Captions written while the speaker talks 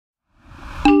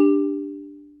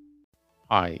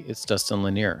Hi, it's Dustin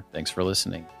Lanier. Thanks for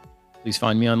listening. Please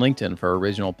find me on LinkedIn for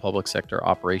original public sector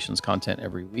operations content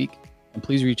every week. And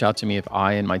please reach out to me if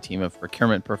I and my team of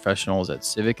procurement professionals at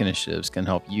Civic Initiatives can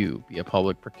help you be a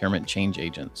public procurement change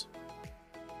agent.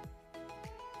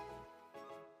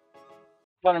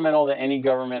 Fundamental to any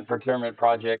government procurement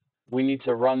project, we need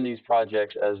to run these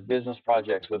projects as business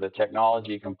projects with a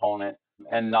technology component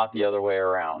and not the other way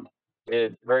around.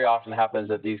 It very often happens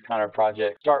that these kind of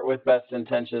projects start with best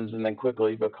intentions and then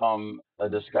quickly become a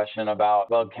discussion about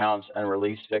bug counts and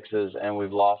release fixes, and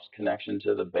we've lost connection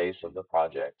to the base of the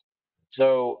project.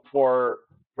 So for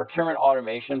procurement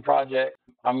automation project,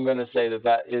 I'm going to say that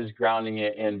that is grounding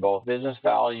it in both business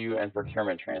value and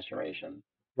procurement transformation.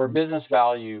 For business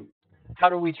value, how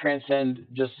do we transcend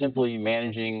just simply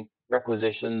managing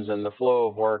requisitions and the flow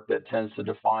of work that tends to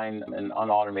define an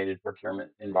unautomated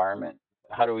procurement environment?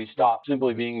 How do we stop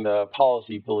simply being the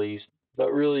policy police,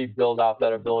 but really build out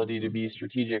that ability to be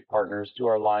strategic partners to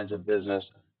our lines of business,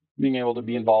 being able to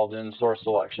be involved in source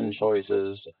selection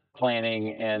choices,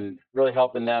 planning, and really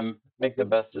helping them make the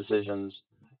best decisions?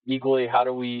 Equally, how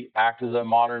do we act as a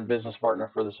modern business partner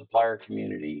for the supplier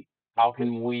community? How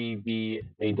can we be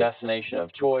a destination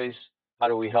of choice? How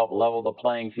do we help level the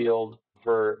playing field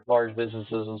for large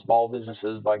businesses and small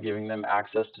businesses by giving them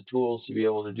access to tools to be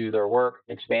able to do their work,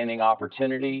 expanding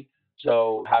opportunity?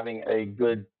 So having a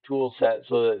good tool set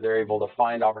so that they're able to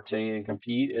find opportunity and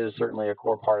compete is certainly a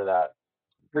core part of that.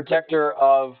 Protector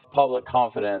of public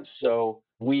confidence. So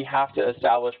we have to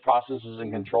establish processes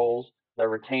and controls that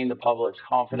retain the public's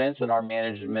confidence in our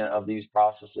management of these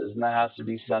processes. And that has to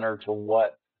be centered to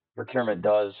what procurement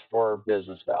does for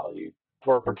business value.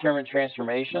 For procurement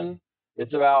transformation,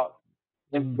 it's about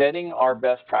embedding our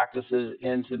best practices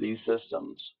into these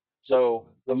systems. So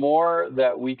the more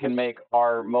that we can make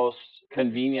our most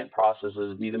convenient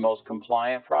processes be the most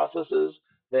compliant processes,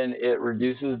 then it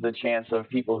reduces the chance of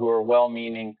people who are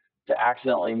well-meaning to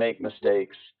accidentally make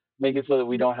mistakes. Make it so that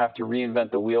we don't have to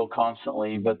reinvent the wheel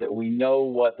constantly, but that we know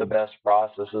what the best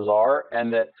processes are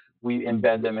and that we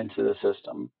embed them into the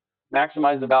system.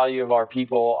 Maximize the value of our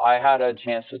people. I had a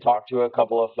chance to talk to a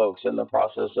couple of folks in the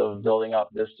process of building up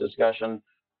this discussion.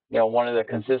 One of the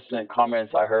consistent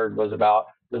comments I heard was about,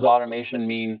 does automation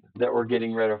mean that we're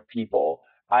getting rid of people?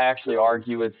 I actually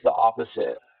argue it's the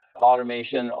opposite.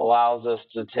 Automation allows us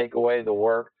to take away the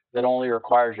work that only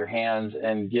requires your hands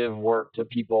and give work to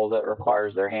people that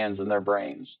requires their hands and their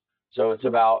brains. So it's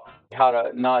about how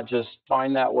to not just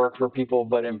find that work for people,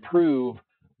 but improve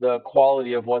the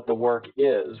quality of what the work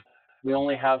is. We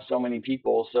only have so many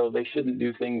people, so they shouldn't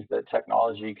do things that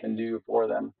technology can do for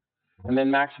them. And then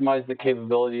maximize the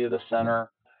capability of the center.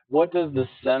 What does the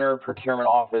center procurement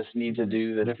office need to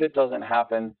do that if it doesn't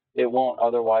happen, it won't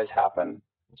otherwise happen?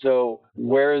 So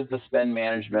where is the spend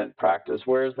management practice?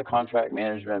 Where is the contract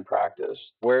management practice?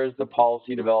 Where is the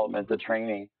policy development, the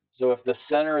training? So if the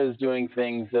center is doing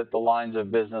things that the lines of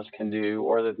business can do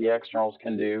or that the externals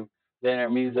can do, then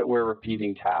it means that we're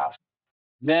repeating tasks.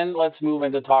 Then let's move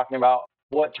into talking about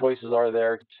what choices are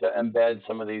there to embed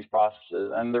some of these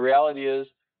processes. And the reality is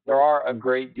there are a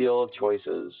great deal of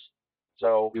choices.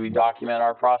 So do we document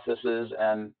our processes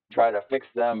and try to fix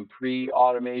them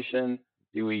pre-automation?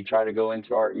 Do we try to go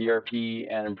into our ERP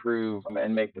and improve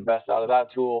and make the best out of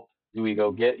that tool? Do we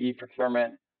go get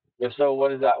e-procurement? If so, what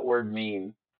does that word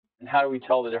mean? And how do we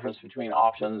tell the difference between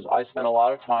options? I spend a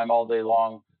lot of time all day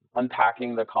long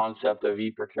unpacking the concept of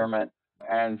e-procurement.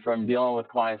 And from dealing with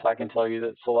clients, I can tell you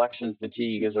that selection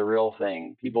fatigue is a real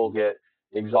thing. People get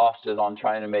exhausted on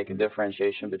trying to make a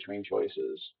differentiation between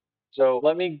choices. So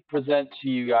let me present to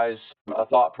you guys a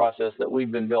thought process that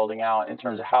we've been building out in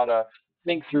terms of how to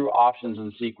think through options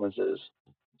and sequences.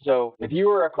 So if you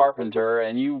were a carpenter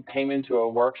and you came into a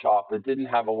workshop that didn't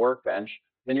have a workbench,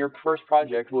 then your first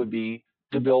project would be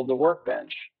to build the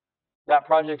workbench. That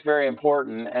project's very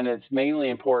important, and it's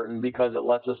mainly important because it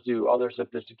lets us do other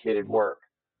sophisticated work.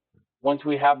 Once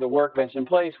we have the workbench in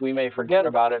place, we may forget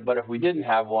about it, but if we didn't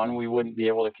have one, we wouldn't be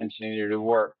able to continue to do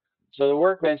work. So the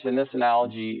workbench in this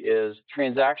analogy is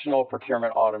transactional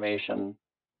procurement automation.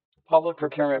 Public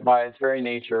procurement, by its very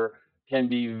nature, can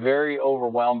be very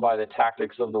overwhelmed by the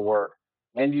tactics of the work.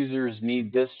 End users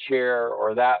need this chair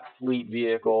or that fleet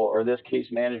vehicle or this case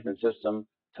management system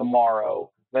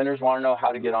tomorrow. Vendors want to know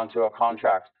how to get onto a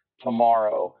contract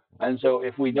tomorrow. And so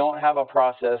if we don't have a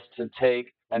process to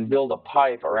take and build a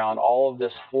pipe around all of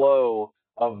this flow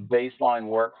of baseline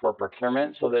work for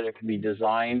procurement so that it can be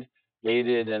designed,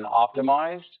 gated, and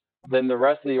optimized, then the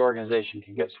rest of the organization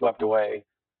can get swept away.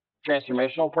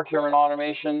 Transformational procurement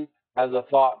automation as a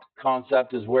thought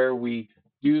concept is where we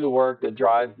do the work that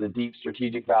drives the deep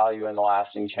strategic value and the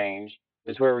lasting change.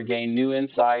 It's where we gain new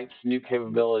insights, new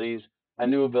capabilities,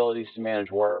 and new abilities to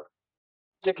manage work.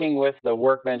 Sticking with the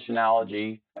workbench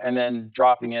analogy and then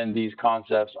dropping in these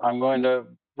concepts, I'm going to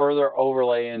further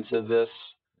overlay into this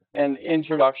an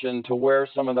introduction to where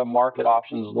some of the market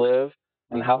options live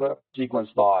and how to sequence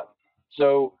thought.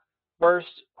 So first,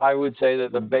 I would say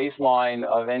that the baseline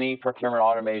of any procurement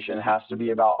automation has to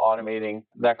be about automating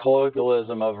that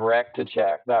colloquialism of rec to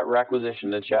check, that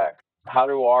requisition to check. How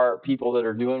do our people that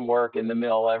are doing work in the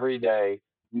mill every day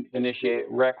initiate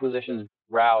requisitions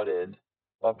routed,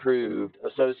 approved,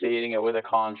 associating it with a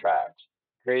contract,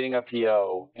 creating a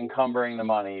PO, encumbering the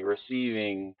money,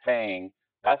 receiving, paying?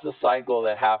 That's a cycle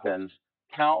that happens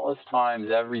countless times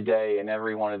every day in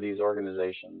every one of these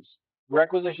organizations.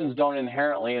 Requisitions don't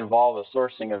inherently involve a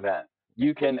sourcing event.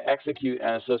 You can execute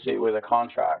and associate with a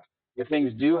contract. If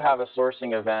things do have a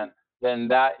sourcing event, then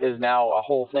that is now a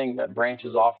whole thing that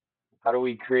branches off. How do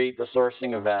we create the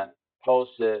sourcing event,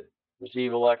 post it,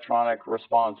 receive electronic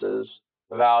responses,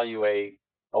 evaluate,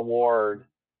 award,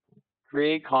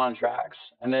 create contracts,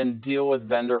 and then deal with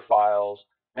vendor files,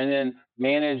 and then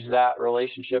manage that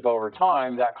relationship over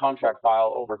time, that contract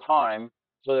file over time,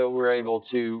 so that we're able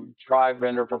to drive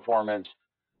vendor performance.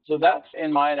 So that's,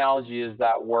 in my analogy, is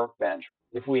that workbench.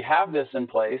 If we have this in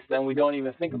place, then we don't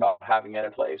even think about having it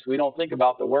in place. We don't think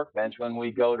about the workbench when we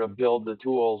go to build the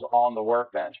tools on the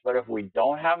workbench. But if we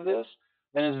don't have this,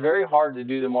 then it's very hard to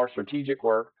do the more strategic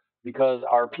work because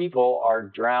our people are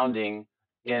drowning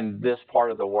in this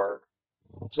part of the work.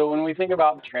 So when we think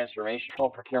about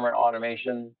transformational procurement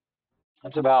automation,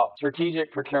 it's about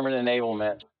strategic procurement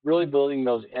enablement, really building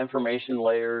those information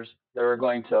layers that are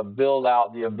going to build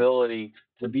out the ability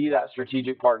to be that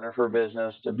strategic partner for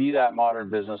business, to be that modern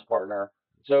business partner.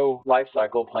 So life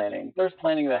cycle planning. There's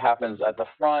planning that happens at the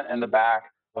front and the back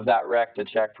of that rec to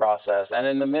check process and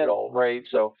in the middle, right?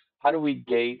 So how do we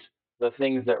gate the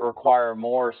things that require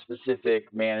more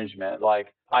specific management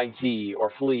like IT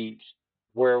or fleet,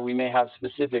 where we may have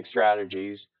specific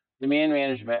strategies? Demand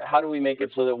management, how do we make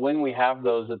it so that when we have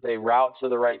those, that they route to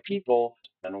the right people,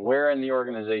 and where in the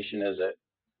organization is it?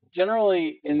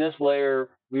 Generally, in this layer,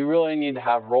 we really need to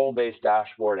have role-based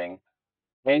dashboarding.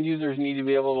 End users need to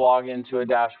be able to log into a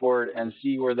dashboard and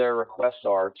see where their requests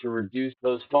are to reduce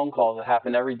those phone calls that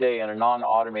happen every day in a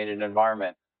non-automated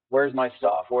environment. Where's my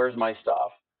stuff? Where's my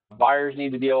stuff? Buyers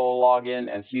need to be able to log in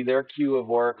and see their queue of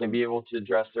work and be able to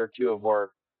address their queue of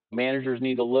work. Managers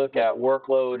need to look at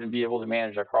workload and be able to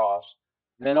manage across.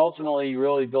 And then ultimately,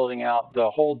 really building out the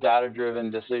whole data-driven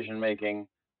decision-making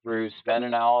through spend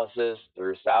analysis,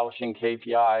 through establishing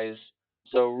KPIs.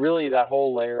 So really that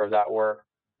whole layer of that work.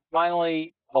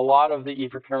 Finally, a lot of the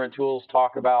e-procurement tools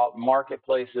talk about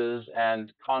marketplaces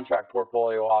and contract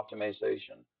portfolio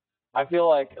optimization. I feel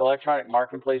like electronic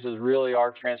marketplaces really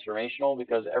are transformational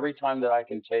because every time that I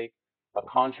can take a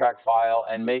contract file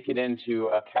and make it into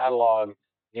a catalog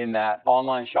in that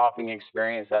online shopping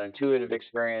experience, that intuitive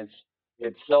experience,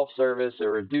 it's self-service, it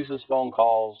reduces phone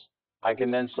calls. I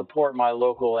can then support my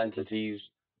local entities.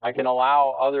 I can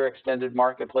allow other extended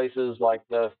marketplaces like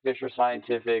the Fisher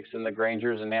Scientifics and the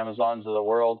Grangers and Amazons of the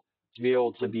world to be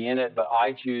able to be in it, but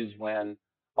I choose when.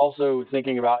 Also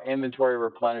thinking about inventory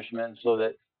replenishment so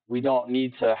that we don't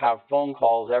need to have phone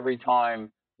calls every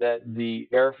time that the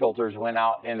air filters went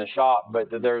out in the shop,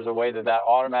 but that there's a way that that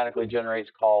automatically generates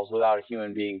calls without a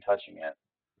human being touching it.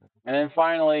 And then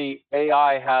finally,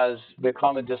 AI has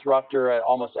become a disruptor at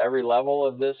almost every level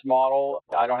of this model.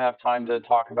 I don't have time to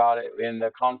talk about it in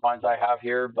the confines I have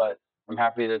here, but I'm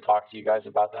happy to talk to you guys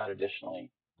about that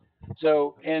additionally.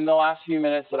 So in the last few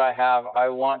minutes that I have, I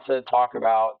want to talk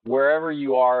about wherever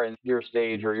you are in your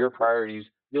stage or your priorities,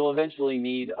 you'll eventually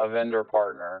need a vendor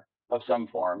partner of some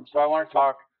form. So I want to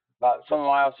talk about some of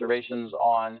my observations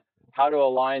on how to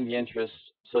align the interests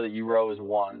so that you row as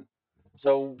one.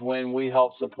 So when we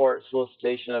help support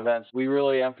solicitation events, we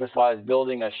really emphasize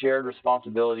building a shared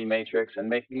responsibility matrix and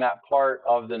making that part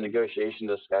of the negotiation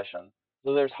discussion.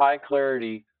 So there's high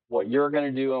clarity what you're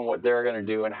going to do and what they're going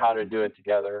to do and how to do it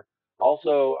together.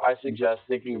 Also, I suggest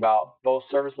thinking about both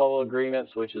service level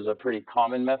agreements, which is a pretty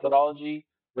common methodology,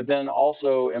 but then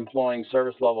also employing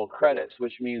service level credits,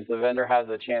 which means the vendor has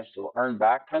a chance to earn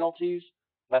back penalties.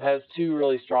 That has two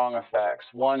really strong effects.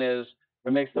 One is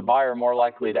it makes the buyer more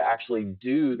likely to actually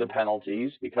do the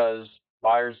penalties because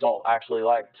buyers don't actually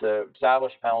like to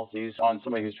establish penalties on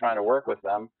somebody who's trying to work with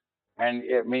them. And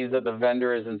it means that the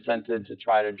vendor is incented to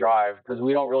try to drive because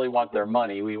we don't really want their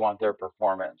money, we want their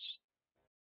performance.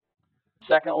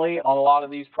 Secondly, on a lot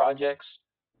of these projects,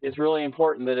 it's really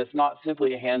important that it's not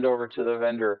simply a handover to the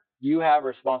vendor. You have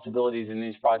responsibilities in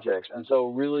these projects. And so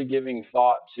really giving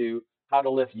thought to how to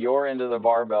lift your end of the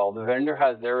barbell. The vendor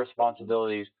has their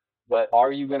responsibilities, but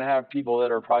are you going to have people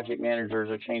that are project managers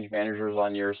or change managers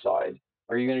on your side?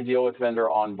 Are you going to deal with vendor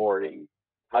onboarding?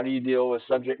 How do you deal with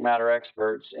subject matter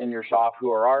experts in your shop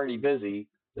who are already busy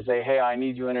to say, hey, I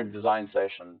need you in a design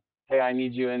session. Hey, I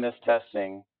need you in this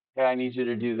testing. Hey, I need you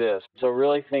to do this. So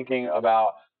really thinking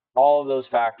about all of those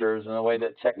factors and the way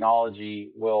that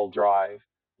technology will drive.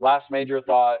 Last major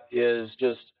thought is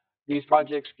just these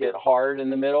projects get hard in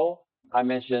the middle. I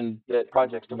mentioned that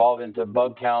projects devolve into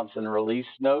bug counts and release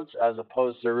notes as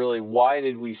opposed to really why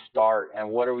did we start and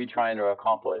what are we trying to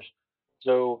accomplish.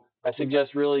 So I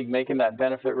suggest really making that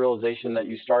benefit realization that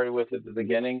you started with at the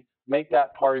beginning, make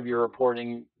that part of your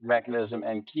reporting mechanism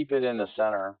and keep it in the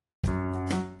center.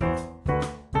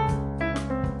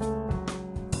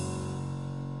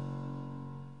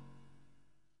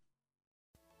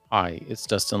 Hi, it's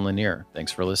Dustin Lanier.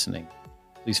 Thanks for listening.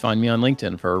 Please find me on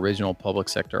LinkedIn for original public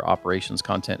sector operations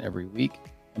content every week.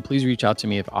 And please reach out to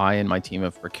me if I and my team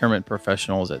of procurement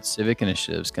professionals at Civic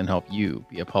Initiatives can help you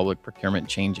be a public procurement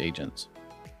change agent.